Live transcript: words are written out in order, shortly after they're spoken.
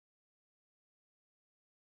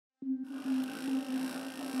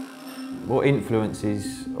What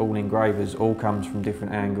influences all engravers all comes from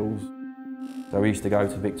different angles. So we used to go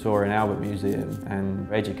to Victoria and Albert Museum and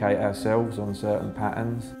educate ourselves on certain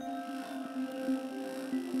patterns.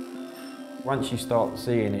 Once you start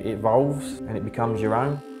seeing it, it evolves and it becomes your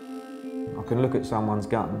own. I can look at someone's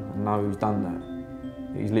gun and know who's done that.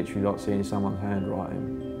 It's literally like seeing someone's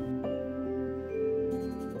handwriting.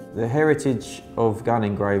 The heritage of gun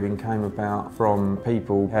engraving came about from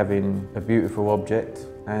people having a beautiful object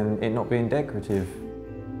and it not being decorative.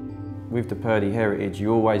 With the Purdey heritage,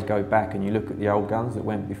 you always go back and you look at the old guns that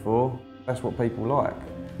went before. That's what people like.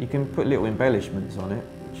 You can put little embellishments on it,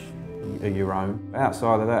 which are your own. But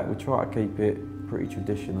outside of that, we try to keep it pretty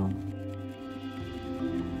traditional.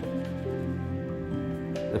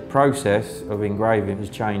 The process of engraving has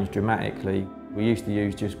changed dramatically. We used to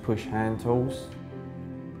use just push hand tools.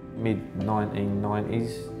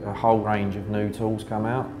 Mid-1990s, a whole range of new tools come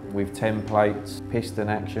out with templates, piston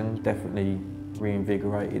action, definitely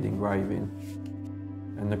reinvigorated engraving.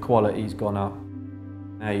 And the quality's gone up.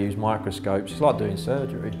 Now you use microscopes, it's like doing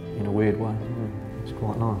surgery in a weird way. It's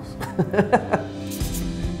quite nice.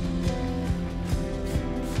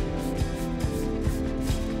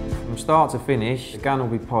 From start to finish, the gun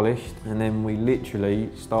will be polished and then we literally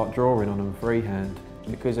start drawing on them freehand.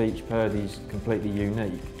 Because each Purdey's completely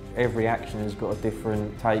unique, every action has got a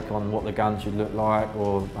different take on what the gun should look like,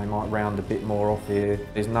 or they might round a bit more off here.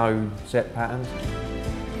 There's no set patterns.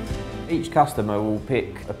 Each customer will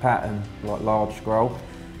pick a pattern, like large scroll,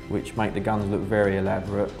 which make the guns look very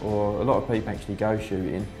elaborate, or a lot of people actually go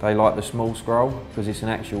shooting. They like the small scroll because it's an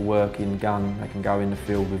actual working gun, they can go in the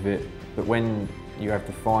field with it. But when you have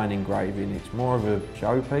the fine engraving, it's more of a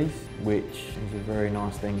showpiece, which is a very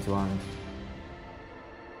nice thing to own.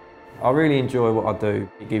 I really enjoy what I do.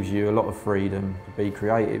 It gives you a lot of freedom to be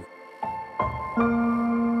creative.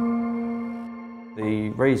 The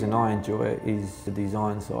reason I enjoy it is the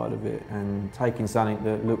design side of it and taking something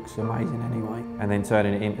that looks amazing anyway and then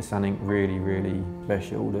turning it into something really, really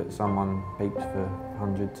special that someone keeps for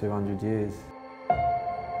 100, 200 years.